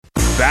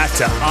back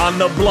to On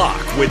the Block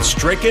with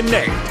Strick and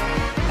Nate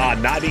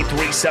on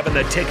 93.7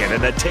 The Ticket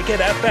and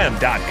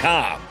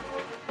theticketfm.com.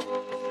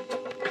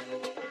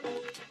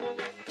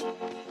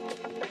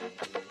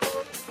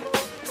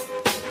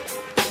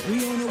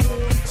 We on a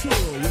world tour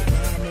with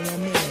my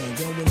man,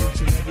 going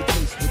each and every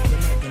place with the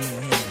mic in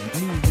our hand.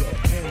 New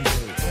York,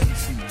 Hamburg,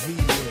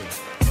 NCVA.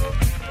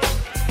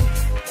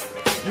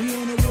 We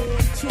on a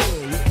world tour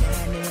with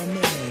my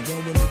man,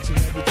 going each and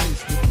every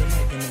place with the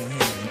mic in our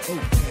hand.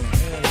 Oakland,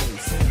 LA,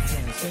 San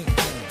Fran, St. Paul.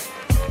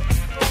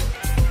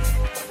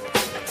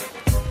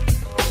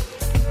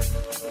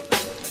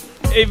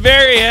 A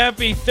very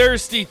happy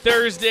Thirsty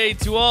Thursday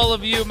to all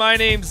of you. My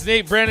name's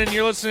Nate Brennan.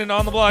 You're listening to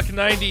On the Block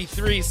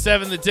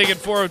 93.7 The Ticket,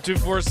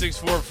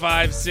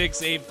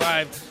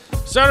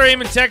 402-464-5685. Starter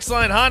Heyman text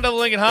line, Honda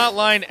Lincoln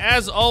hotline.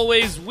 As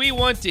always, we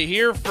want to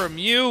hear from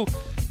you.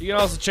 You can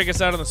also check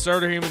us out on the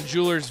Starter Heyman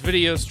Jewelers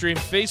video stream,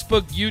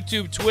 Facebook,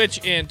 YouTube, Twitch,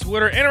 and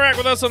Twitter. Interact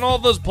with us on all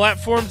of those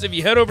platforms. If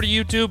you head over to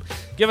YouTube,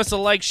 give us a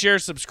like, share,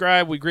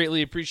 subscribe. We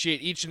greatly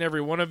appreciate each and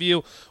every one of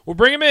you. We'll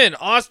bring them in.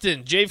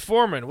 Austin, Jay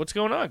Foreman. What's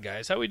going on,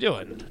 guys? How we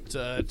doing?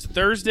 It's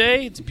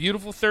Thursday. It's a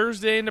beautiful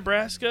Thursday in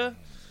Nebraska.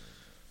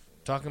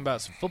 Talking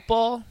about some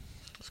football.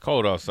 It's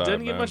cold outside.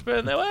 Doesn't get much better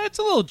than that. Well, it's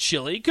a little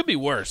chilly. It could be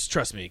worse.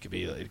 Trust me, it could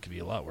be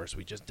a lot worse.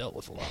 We just dealt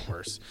with a lot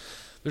worse.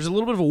 There's a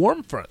little bit of a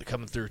warm front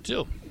coming through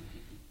too.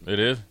 It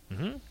is?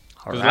 Mm-hmm.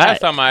 Because last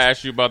time I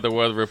asked you about the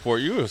weather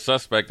report, you were a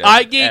suspect.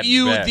 I gave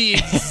you the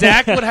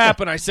exact what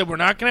happened. I said we're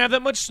not going to have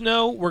that much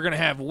snow. We're going to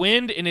have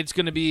wind, and it's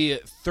going to be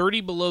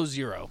 30 below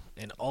zero.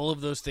 And all of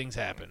those things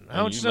happen.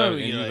 How much snow?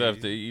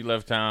 You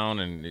left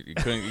town, and you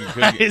couldn't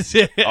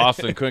get,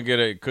 Austin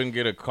couldn't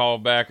get a call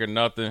back or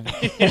nothing.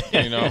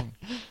 You know.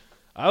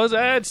 I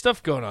had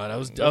stuff going on. I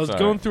was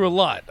going through a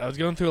lot. I was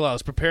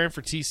preparing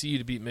for TCU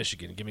to beat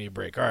Michigan. Give me a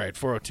break. All right,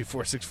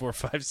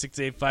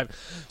 402-464-5685.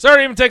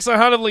 Sorry, even text on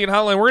Honda Lincoln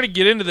hotline. We're going to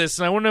get into this,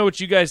 and I want to know what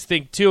you guys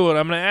think too. And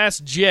I'm going to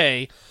ask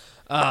Jay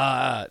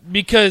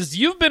because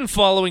you've been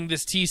following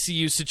this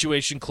TCU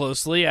situation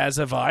closely, as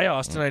have I.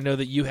 Austin, I know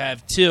that you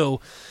have too.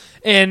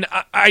 And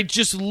I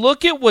just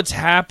look at what's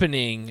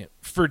happening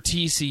for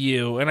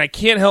TCU, and I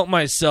can't help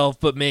myself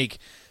but make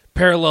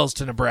parallels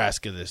to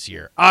Nebraska this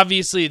year.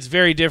 Obviously, it's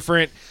very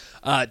different.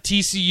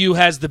 TCU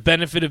has the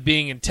benefit of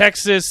being in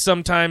Texas.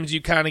 Sometimes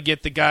you kind of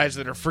get the guys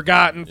that are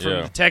forgotten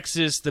from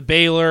Texas, the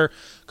Baylor,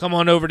 come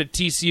on over to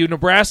TCU.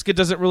 Nebraska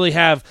doesn't really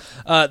have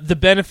the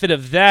benefit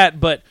of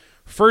that, but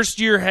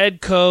first-year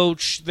head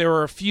coach, there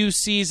were a few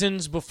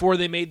seasons before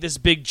they made this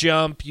big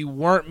jump. You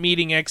weren't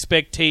meeting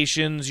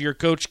expectations. Your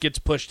coach gets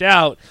pushed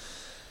out.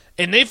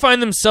 And they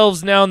find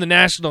themselves now in the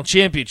national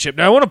championship.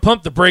 Now, I want to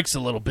pump the brakes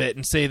a little bit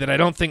and say that I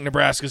don't think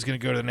Nebraska is going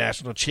to go to the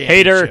national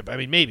championship. Hater. I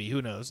mean, maybe.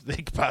 Who knows? They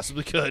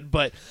possibly could.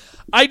 But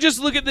I just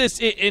look at this,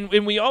 and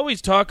we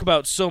always talk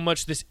about so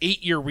much this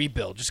 8-year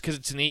rebuild just because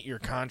it's an 8-year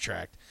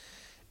contract.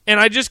 And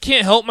I just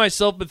can't help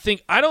myself but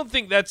think, I don't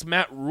think that's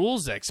Matt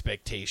Rule's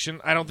expectation.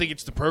 I don't think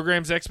it's the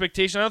program's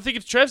expectation. I don't think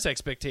it's Trev's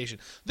expectation.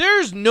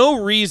 There's no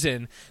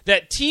reason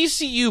that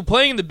TCU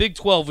playing in the Big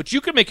 12, which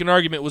you could make an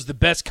argument was the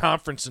best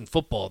conference in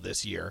football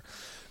this year,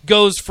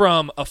 goes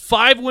from a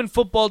 5-win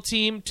football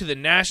team to the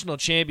national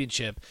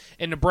championship,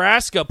 and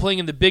Nebraska playing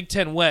in the Big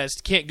 10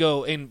 West can't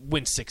go and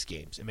win 6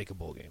 games and make a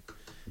bowl game.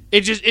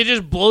 It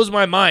just blows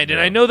my mind. And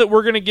I know that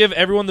we're going to give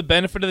everyone the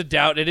benefit of the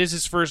doubt. It is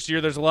his first year.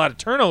 There's a lot of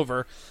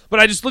turnover. But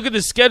I just look at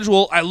the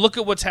schedule. I look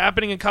at what's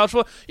happening in college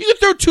football. You can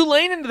throw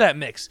Tulane into that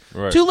mix.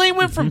 Right. Tulane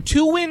went from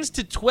 2 wins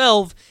to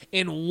 12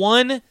 in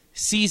one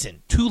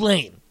season.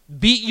 Tulane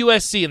beat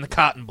USC in the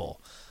Cotton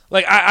Bowl.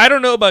 Like, I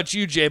don't know about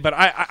you, Jay, but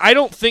I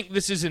don't think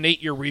this is an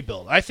 8-year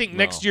rebuild. I think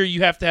next year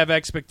you have to have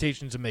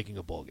expectations of making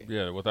a bowl game.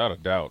 Yeah, without a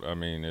doubt. I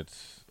mean,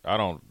 I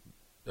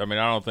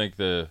don't think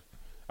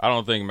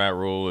Matt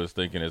Rule is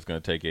thinking it's going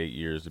to take 8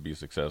 years to be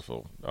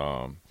successful.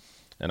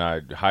 And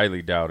I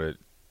highly doubt it.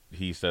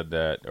 He said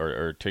that or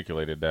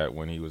articulated that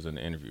when he was in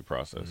the interview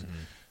process.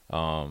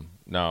 Mm-hmm.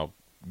 Now,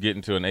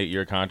 getting to an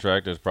 8-year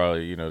contract is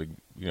probably, you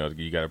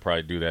got to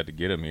probably do that to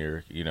get him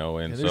here,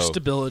 and there's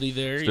stability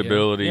there.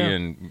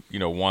 And,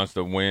 wants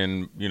to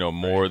win,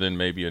 more than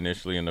maybe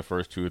initially in the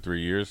first 2 or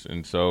 3 years.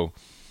 And so,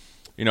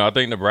 I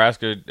think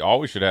Nebraska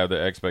always should have the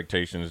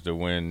expectations to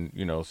win,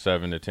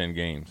 7 to 10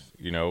 games,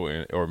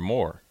 or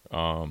more.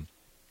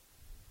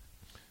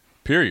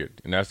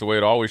 Period. And that's the way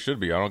it always should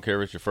be. I don't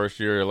care if it's your first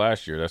year or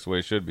last year. That's the way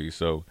it should be.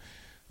 So,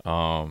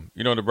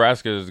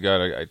 Nebraska has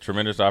got a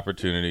tremendous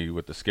opportunity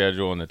with the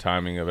schedule and the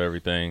timing of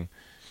everything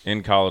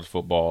in college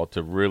football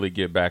to really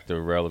get back to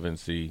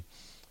relevancy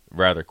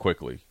rather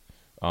quickly.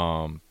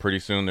 Pretty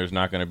soon there's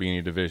not going to be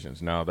any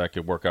divisions. Now, that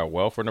could work out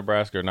well for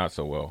Nebraska or not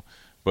so well.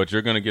 But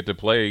you're going to get to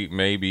play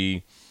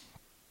maybe –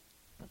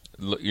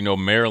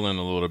 Maryland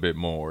a little bit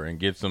more and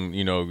get some,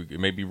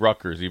 maybe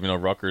Rutgers, even though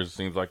Rutgers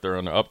seems like they're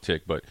on the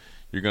uptick, but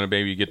you're going to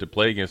maybe get to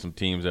play against some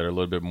teams that are a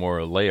little bit more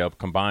a layup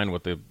combined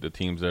with the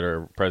teams that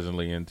are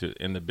presently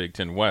in the Big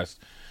Ten West.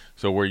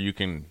 So where you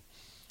can,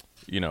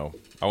 I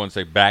wouldn't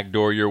say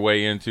backdoor your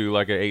way into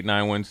like an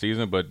 8-9 win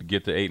season, but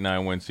get the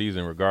 8-9 win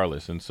season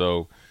regardless. And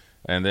so,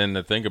 And then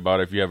to think about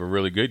it, if you have a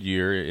really good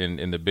year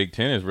and the Big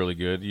Ten is really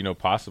good,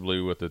 possibly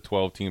with the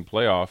 12-team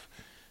playoff,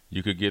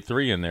 you could get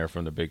 3 in there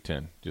from the Big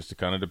Ten. Just it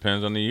kind of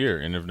depends on the year.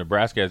 And if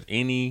Nebraska has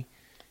any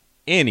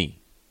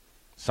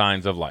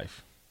signs of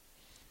life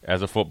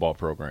as a football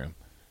program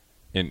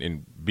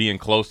in being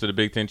close to the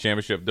Big Ten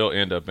championship, they'll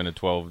end up in a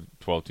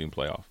 12-team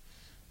playoff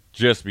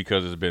just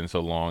because it's been so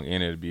long,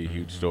 and it'd be a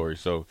huge story.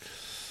 So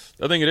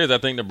I think it is. I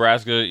think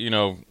Nebraska,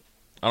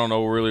 I don't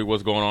know really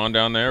what's going on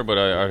down there, but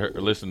I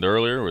listened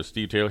earlier with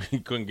Steve Taylor. He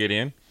couldn't get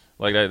in.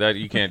 Like that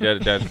you can't.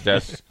 That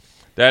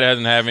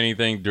doesn't have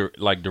anything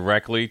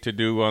directly to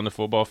do on the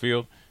football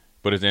field,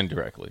 but it's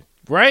indirectly.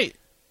 Right.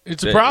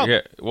 It's a problem.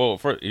 Yeah. Well,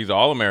 he's an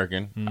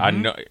All-American. I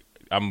know.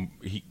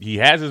 He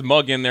has his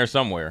mug in there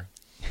somewhere.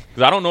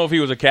 Because I don't know if he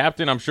was a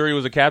captain. I'm sure he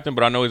was a captain,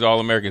 but I know he's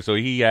All-American, so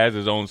he has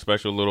his own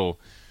special little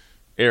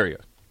area.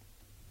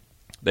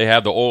 They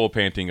have the oil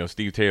painting of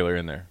Steve Taylor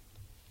in there.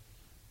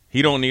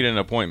 He don't need an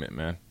appointment,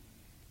 man.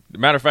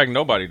 Matter of fact,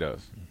 nobody does.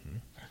 Mm-hmm.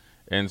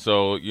 And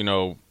so,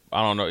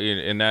 I don't know,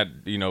 and that,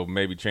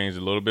 maybe changed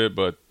a little bit,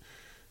 but,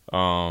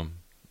 I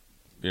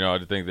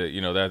think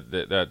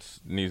that that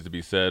needs to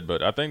be said.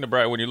 But I think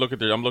when you look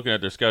at I'm looking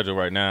at their schedule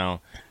right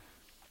now.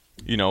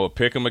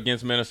 Pick them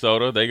against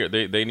Minnesota.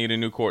 They need a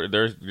new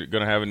They're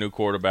going to have a new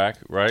quarterback,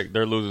 right?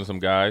 They're losing some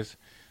guys.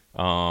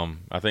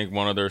 I think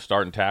one of their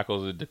starting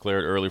tackles is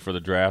declared early for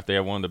the draft. They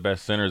have one of the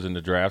best centers in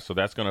the draft, so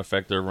that's going to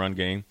affect their run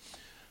game.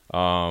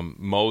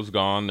 Mo's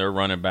gone. Their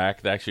running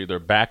back, actually their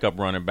backup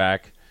running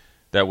back,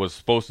 that was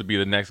supposed to be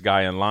the next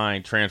guy in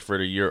line,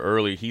 transferred a year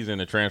early. He's in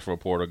the transfer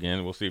portal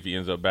again. We'll see if he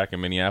ends up back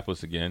in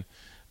Minneapolis again.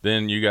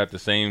 Then you got the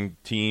same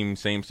team,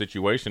 same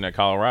situation at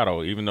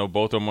Colorado. Even though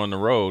both of them are on the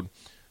road,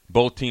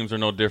 both teams are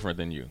no different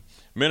than you.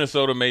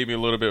 Minnesota may be a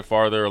little bit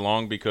farther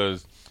along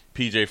because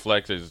P.J.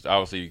 Fleck is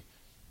obviously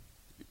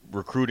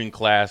recruiting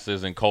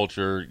classes and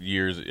culture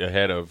years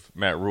ahead of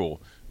Matt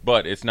Rule.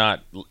 But it's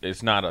not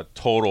a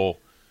total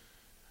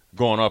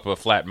going up a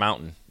flat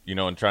mountain,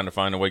 and trying to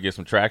find a way to get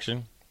some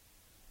traction.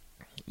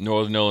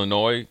 Northern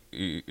Illinois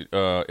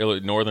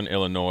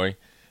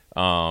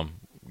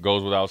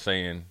goes without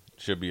saying,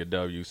 should be a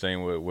W.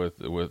 Same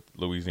with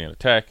Louisiana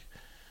Tech.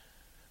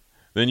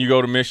 Then you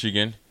go to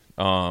Michigan.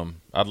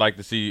 I'd like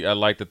to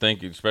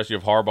think, especially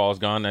if Harbaugh's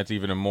gone, that's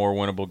even a more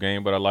winnable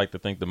game. But I'd like to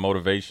think the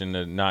motivation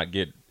to not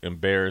get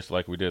embarrassed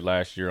like we did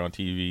last year on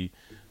TV,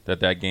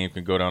 that game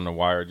can go down the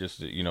wire.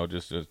 Just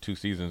 2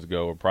 seasons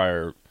ago or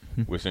prior,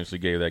 we essentially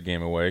gave that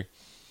game away.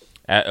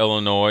 At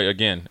Illinois,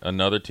 again,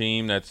 another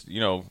team that's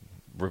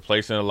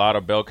replacing a lot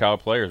of bell cow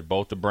players.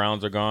 Both the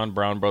Browns are gone.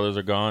 Brown brothers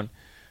are gone.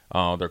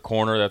 Their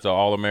corner, that's an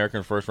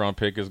All-American first-round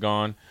pick, is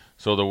gone.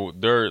 So a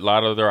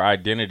lot of their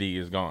identity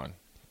is gone.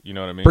 You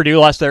know what I mean? Purdue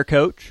lost their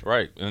coach.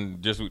 Right.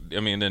 And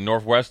then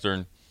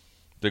Northwestern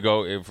to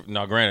go –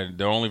 now, granted,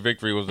 their only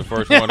victory was the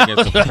first one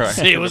against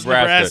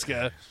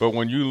Nebraska. But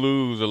when you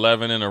lose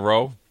 11 in a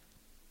row,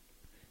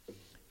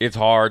 it's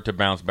hard to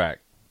bounce back,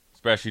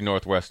 especially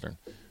Northwestern.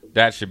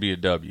 That should be a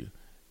W.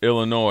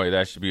 Illinois,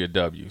 that should be a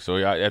W. So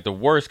at the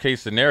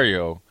worst-case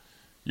scenario,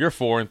 you're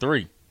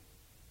 4-3.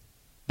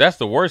 That's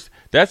the worst.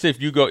 That's if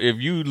you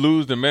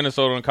lose to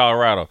Minnesota and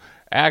Colorado.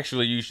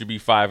 Actually, you should be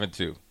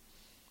 5-2.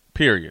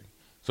 Period.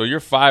 So you're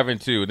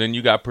 5-2. Then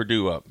you got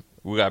Purdue up.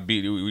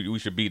 We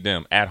should beat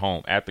them at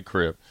home, at the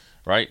crib,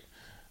 right?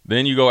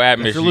 Then you go at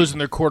Michigan. They're losing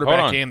their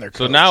quarterback and their coach.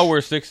 So now we're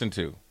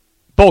 6-2.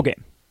 Bowl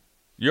game.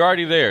 You're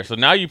already there. So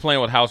now you're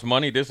playing with house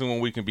money. This is when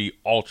we can be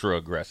ultra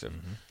aggressive.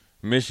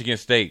 Mm-hmm. Michigan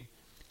State,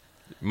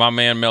 my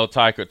man Mel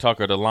Tucker,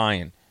 the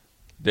Lion.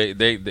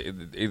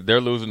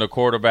 They're losing the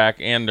quarterback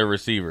and the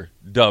receiver.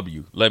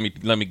 W. Let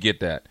me get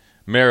that.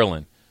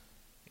 Maryland.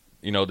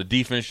 The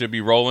defense should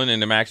be rolling.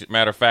 And the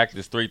matter of fact,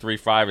 this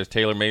 3-3-5 is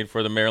tailor-made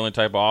for the Maryland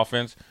type of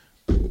offense.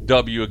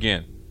 W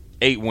again.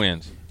 8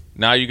 wins.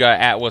 Now you got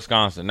at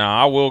Wisconsin.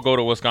 Now I will go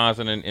to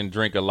Wisconsin and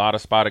drink a lot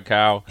of Spotted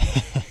Cow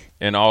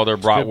and all their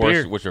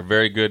bratwursts, which are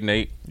very good,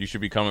 Nate. You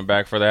should be coming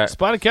back for that.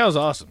 Spotted Cow is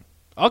awesome.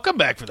 I'll come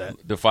back for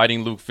that. The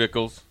Fighting Luke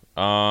Fickles.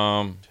 They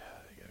got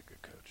a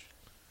good coach.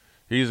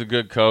 He's a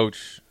good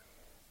coach.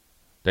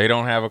 They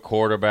don't have a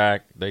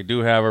quarterback. They do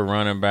have a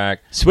running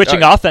back.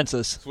 Switching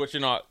offenses.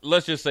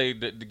 Let's just say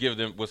to give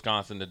them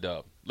Wisconsin the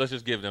dub. Let's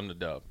just give them the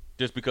dub.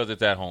 Just because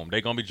it's at home.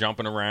 They're going to be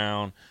jumping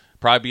around.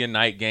 Probably be a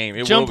night game.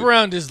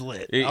 Around is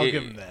lit. I'll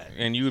give them that.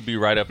 And you would be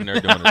right up in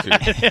there doing it, too.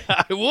 Yeah,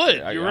 I would.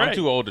 You're right. I'm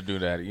too old to do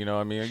that. You know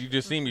what I mean? You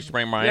just see me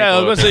sprain my ankle. Yeah,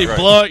 I was going to say,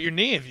 blow out your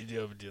knee if you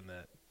do doing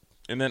that.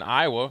 And then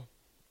Iowa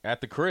at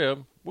the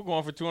crib. We're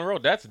going for 2 in a row.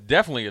 That's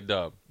definitely a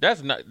dub.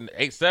 That's not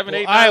 8, 7,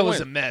 8, 9 Iowa's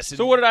wins. a mess.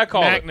 So what did I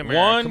call it? McNamara,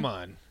 1, come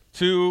on.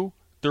 2,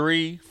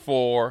 3,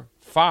 4,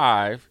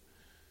 5,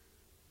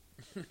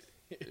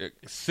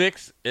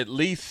 6, at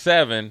least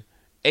 7,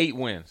 8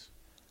 wins.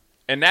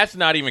 And that's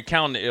not even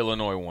counting the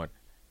Illinois one.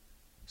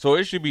 So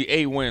it should be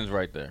 8 wins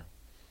right there.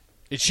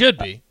 It should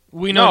be.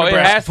 We know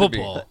Nebraska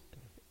football.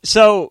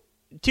 So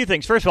 2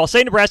 things. First of all,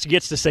 say Nebraska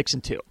gets to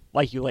 6-2,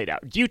 like you laid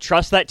out. Do you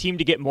trust that team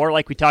to get more,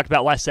 like we talked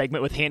about last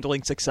segment, with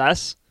handling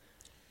success?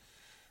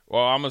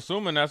 Well, I'm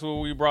assuming that's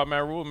what we brought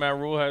Matt Rule. Matt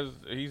Rule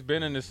he's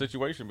been in this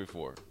situation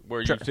before,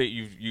 where Sure.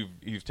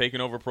 you've taken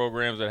over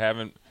programs that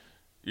haven't,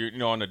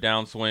 on the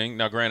downswing.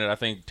 Now, granted, I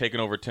think taking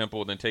over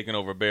Temple and then taking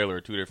over Baylor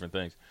are two different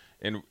things.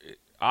 And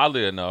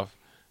oddly enough,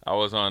 I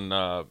was on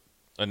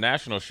a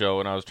national show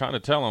and I was trying to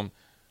tell him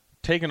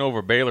taking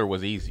over Baylor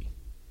was easy.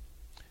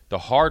 The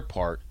hard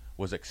part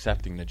was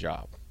accepting the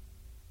job.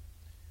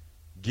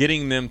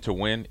 Getting them to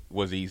win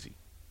was easy.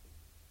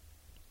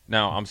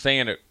 Now, I'm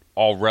saying it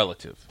all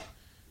relative.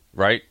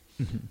 Right?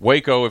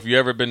 Waco, if you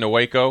ever been to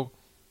Waco,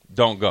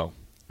 don't go.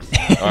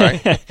 All right?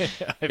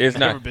 It's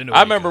never not. been to I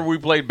Waco. remember we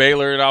played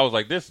Baylor and I was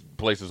like, this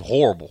place is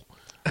horrible.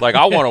 Like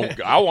I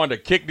want to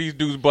kick these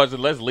dudes' butts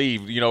and let's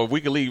leave. If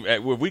we could leave,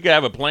 if we could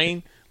have a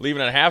plane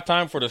leaving at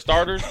halftime for the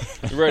starters,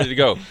 we're ready to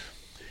go.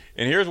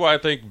 And here's why I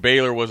think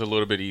Baylor was a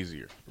little bit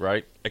easier,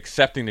 right?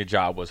 Accepting the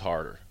job was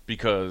harder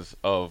because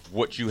of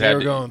what you had. They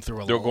were going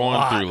through a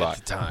lot at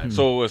the time.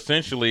 So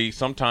essentially,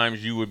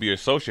 sometimes you would be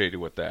associated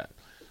with that.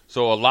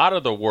 So a lot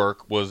of the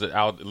work was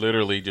out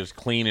literally just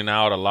cleaning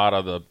out a lot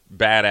of the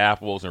bad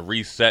apples and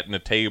resetting the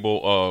table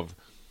of,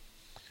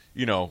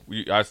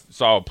 I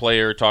saw a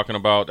player talking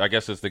about, I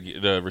guess it's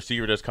the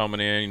receiver that's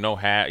coming in, no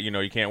hat,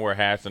 you can't wear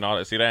hats and all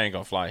that. See, that ain't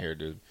going to fly here,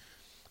 dude.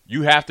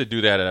 You have to do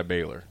that at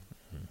Baylor.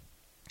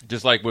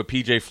 Just like what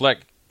P.J. Fleck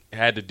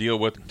had to deal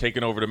with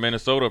taking over the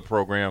Minnesota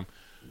program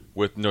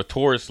with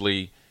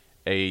notoriously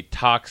a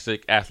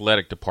toxic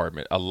athletic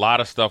department. A lot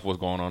of stuff was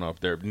going on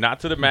up there. Not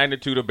to the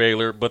magnitude of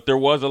Baylor, but there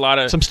was a lot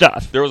of some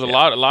stuff. There was a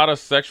lot of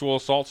sexual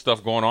assault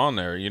stuff going on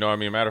there.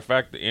 Matter of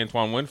fact,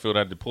 Antoine Winfield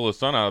had to pull his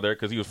son out of there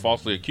because he was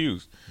falsely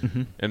accused.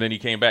 And then he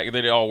came back and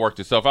then it all worked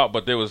itself out.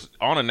 But there was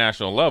on a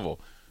national level.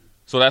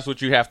 So that's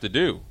what you have to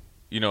do,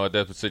 at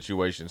that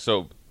situation.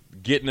 So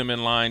getting them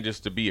in line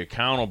just to be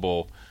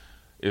accountable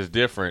is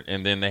different,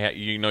 and then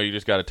you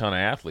just got a ton of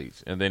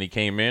athletes, and then he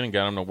came in and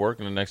got them to work,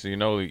 and the next thing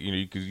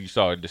you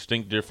saw a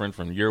distinct difference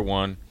from year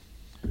one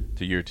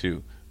to year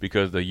two,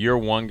 because the year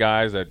one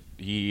guys that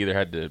he either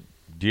had to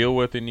deal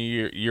with in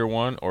the year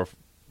one or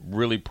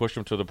really push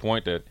them to the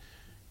point that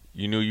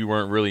you knew you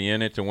weren't really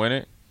in it to win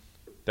it.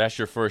 That's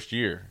your first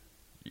year.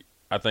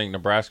 I think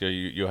Nebraska,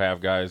 you'll have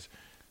guys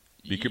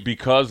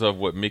because of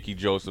what Mickey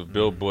Joseph,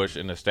 Bill Bush,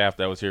 and the staff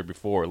that was here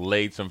before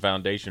laid some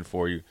foundation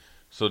for you.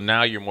 So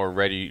now you're more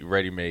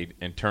ready-made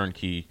and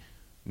turnkey.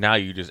 Now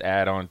you just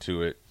add on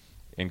to it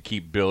and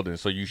keep building.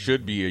 So you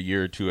should be a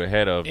year or two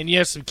ahead of. And you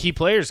have some key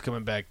players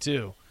coming back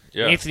too.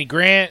 Yeah. Anthony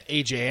Grant,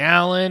 A.J.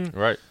 Allen,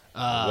 Right.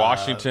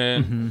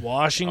 Washington.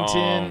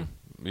 Washington.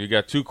 You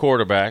got two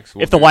quarterbacks.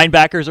 If the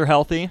linebackers are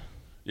healthy.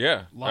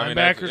 Yeah.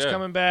 Linebackers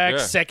coming back. Yeah.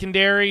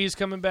 Secondary is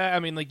coming back. I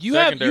mean, you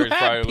Secondary have is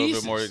probably pieces. a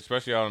little bit more,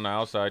 especially out on the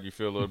outside. You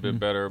feel a little bit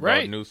better about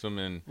Right. Newsom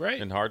and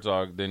Right.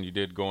 Hartzog than you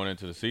did going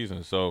into the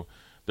season. So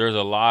there's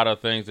a lot of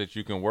things that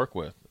you can work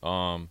with.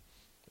 But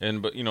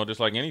just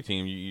like any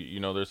team,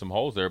 there's some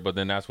holes there. But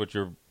then that's what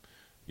you're,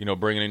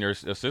 bringing in your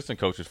assistant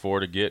coaches for,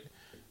 to get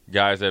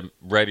guys that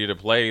ready to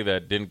play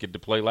that didn't get to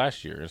play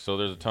last year. And so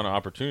there's a ton of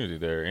opportunity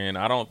there. And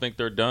I don't think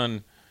they're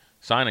done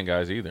signing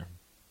guys either.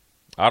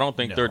 I don't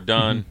think they're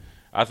done.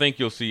 I think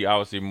you'll see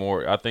obviously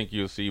more. I think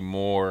you'll see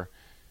more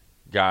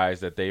guys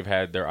that they've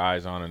had their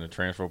eyes on in the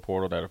transfer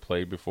portal that have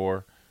played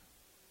before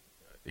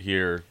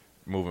here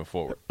moving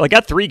forward. Well, I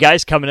got 3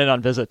 guys coming in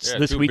on visits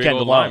this two weekend big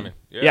old alone. linemen.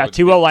 Yeah,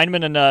 2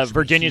 linemen and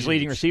Virginia's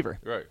leading receiver.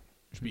 Right.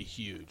 Should be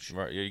huge.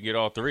 Right. Yeah, you get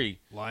all 3.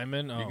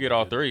 Linemen. You get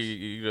all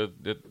 3.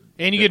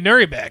 And you get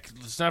Nuri back.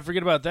 Let's not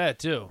forget about that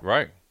too.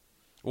 Right.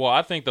 Well,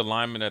 I think the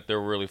lineman that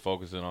they're really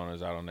focusing on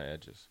is out on the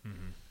edges.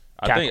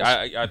 Tackles.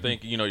 I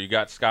think you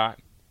got Scott.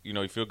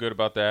 You feel good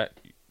about that.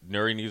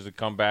 Nuri needs to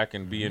come back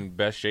and be in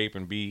best shape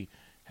and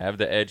have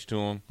the edge to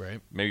him. Right.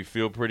 Maybe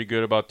feel pretty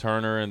good about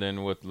Turner, and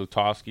then with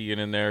Lutowski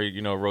and in there,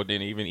 wrote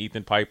in even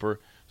Ethan Piper.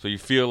 So you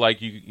feel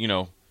like you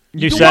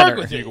New can center. work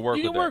with it. You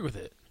can work with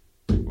it.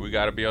 We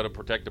got to be able to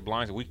protect the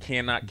blinds. We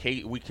can't.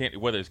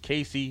 Whether it's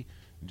Casey,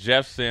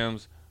 Jeff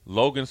Sims,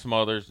 Logan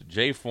Smothers,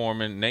 Jay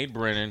Foreman, Nate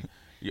Brennan,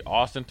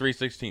 Austin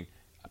 316.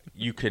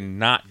 You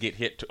cannot get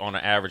hit on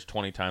an average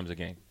 20 times a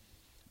game.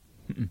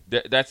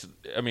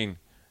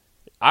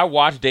 I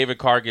watched David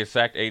Carr get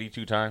sacked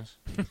 82 times.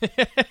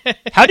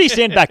 How do you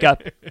stand back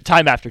up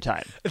time after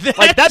time?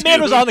 Like that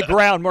man was on the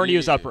ground more than he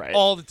was upright.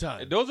 all the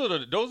time. Those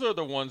are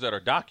the ones that are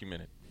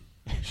documented.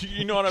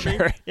 You know what I mean?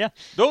 Sure, yeah.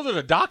 Those are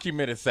the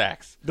documented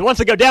sacks. The ones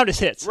that go down as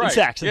hits Right. and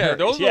sacks. And yeah, hurries.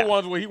 those are the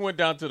ones where he went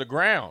down to the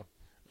ground.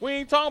 We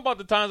ain't talking about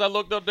the times I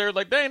looked up there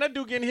like, dang, that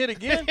dude getting hit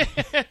again.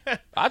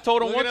 I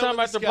told him Looking one up time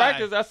at after the sky.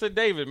 practice, I said,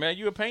 David, man,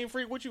 you a pain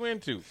freak? What you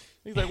into?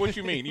 He's like, what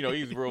you mean?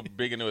 He's real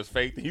big into his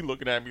faith. He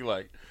looking at me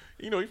like,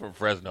 he's from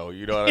Fresno.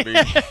 You know what I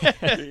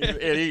mean?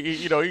 And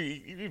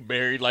he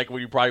married like when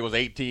he probably was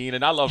 18.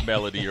 And I love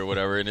Melody or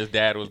whatever. And his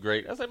dad was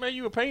great. I said, man,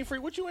 you a pain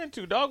freak? What you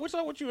into, dog? What's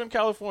up with you in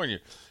California?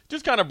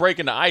 Just kind of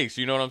breaking the ice.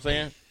 You know what I'm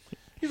saying?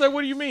 He's like,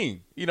 what do you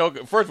mean?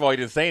 First of all, he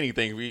didn't say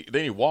anything.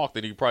 Then he walked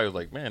and he probably was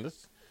like, man,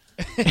 this.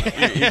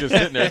 He's just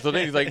sitting there. So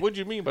then he's like, what do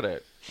you mean by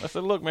that? I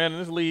said, look, man, in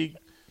this league,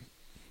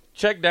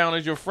 check down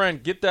as your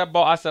friend. Get that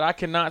ball. I said, I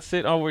cannot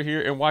sit over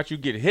here and watch you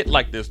get hit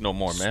like this no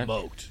more, man.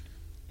 Smoked.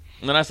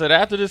 And then I said,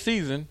 after the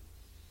season,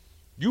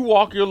 you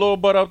walk your little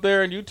butt up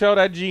there and you tell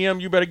that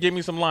GM you better give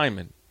me some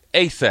linemen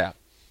ASAP.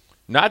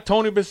 Not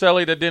Tony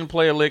Baselli that didn't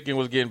play a lick and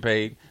was getting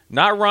paid.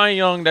 Not Ryan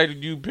Young that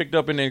you picked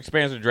up in the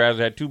expansive drafts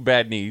that had 2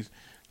 bad knees.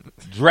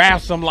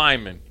 Draft some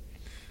linemen.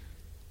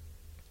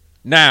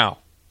 Now.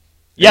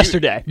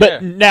 Yesterday.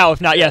 But now,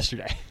 if not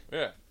yesterday.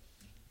 Yeah.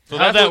 So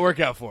How'd that work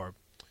out for him?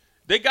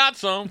 They got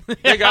some.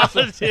 They got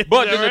some. Is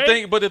But that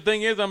right? the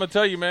thing is, I'm gonna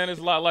tell you, man,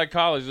 it's a lot like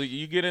college.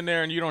 You get in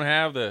there and you don't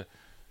have the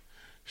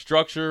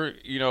structure,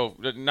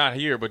 not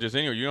here, but just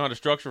anywhere. You don't have the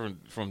structure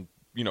from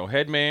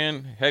head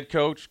man, head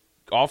coach,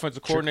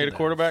 offensive coordinator,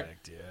 Trickle-down quarterback.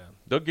 effect, yeah.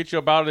 They'll get you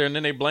up out of there, and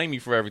then they blame you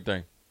for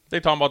everything. They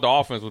talking about the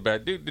offense was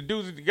bad. Dude, the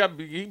dude's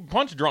he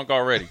punch drunk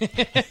already.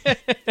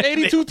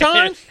 82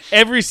 times?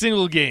 Every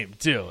single game,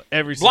 too.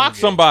 Every single Block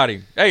game.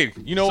 somebody. Hey,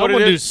 you know Someone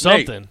what it do is?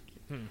 something.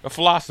 Nate, a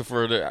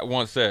philosopher that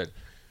once said,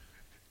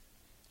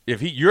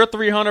 if you're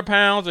 300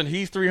 pounds and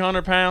he's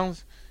 300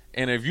 pounds,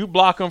 and if you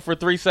block him for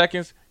 3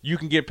 seconds, you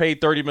can get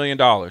paid $30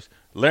 million.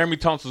 Laramie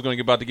Tunsil's going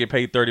to about to get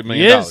paid $30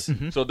 million. Yes.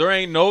 So there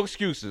ain't no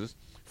excuses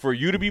for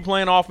you to be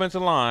playing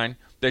offensive line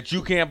that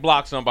you can't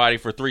block somebody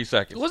for 3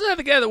 seconds. Wasn't that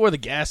the guy that wore the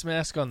gas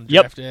mask on the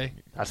Yep. draft day?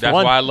 That's That's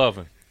one. why I love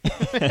him.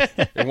 And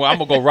I'm going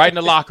to go right in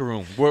the locker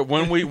room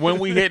when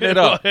we hitting it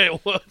up. Hey,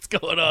 what's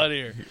going on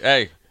here?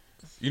 Hey,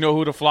 you know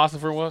who the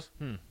philosopher was?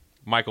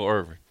 Michael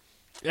Irvin.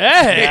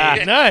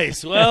 Hey,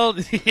 nice. Well,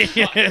 that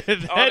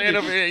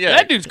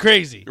dude's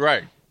crazy.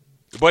 Right.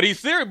 But he's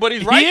serious. But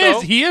he's right,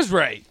 though. He is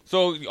right.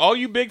 So all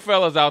you big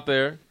fellas out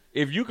there,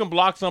 if you can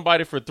block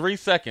somebody for 3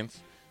 seconds,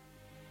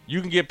 you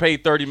can get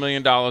paid $30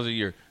 million a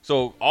year.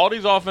 So all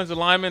these offensive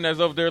linemen that's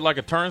up there like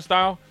a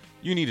turnstile,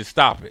 you need to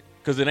stop it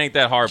because it ain't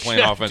that hard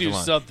playing offensive Do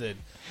line. something.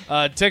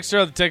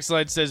 Texter on the text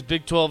line says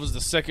Big 12 is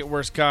the second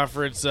worst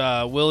conference.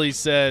 Willie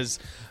says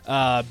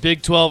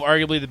Big 12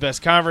 arguably the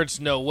best conference.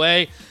 No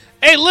way.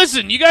 Hey,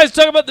 listen, you guys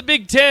talk about the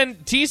Big 10.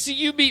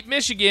 TCU beat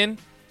Michigan,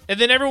 and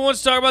then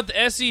everyone's talking about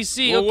the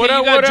SEC. Well, okay, what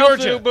you got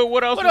else? Georgia. But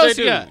what else What did else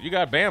they you do? got? You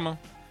got Bama.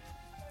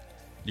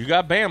 You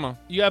got Bama.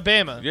 You got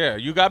Bama. Yeah,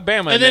 you got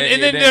Bama. And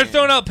then they're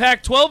throwing out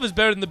Pac-12 is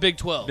better than the Big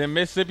 12. Then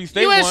Mississippi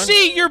State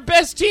USC, won. your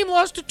best team,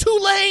 lost to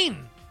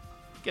Tulane.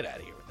 Get out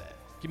of here with that.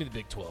 Give me the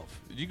Big 12.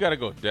 You got to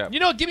go depth. You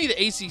know what? Give me the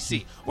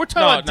ACC. We're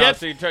talking about depth.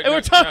 see, and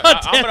we're talking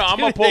about depth. I'm Give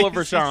me gonna pull the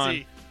over Sean.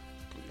 ACC.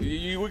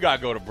 We got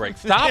to go to break.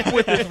 Stop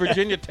with this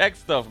Virginia Tech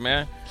stuff,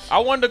 man. I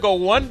wanted to go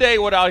one day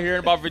without hearing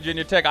about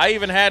Virginia Tech. I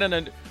even had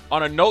on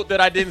a note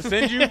that I didn't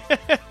send you.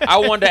 I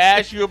wanted to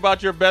ask you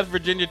about your best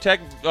Virginia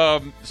Tech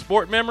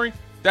sport memory.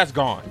 That's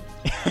gone.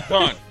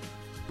 Done.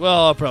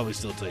 Well, I'll probably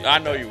still tell you. I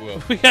know you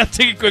will. We got to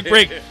take a quick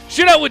break.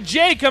 Shootout with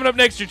Jay coming up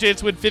next. Your chance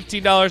to win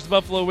 $15 to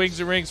Buffalo Wings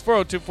and Rings.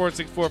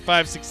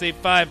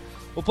 402-464-5685.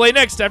 We'll play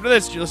next after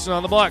this. You're listening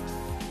on the block.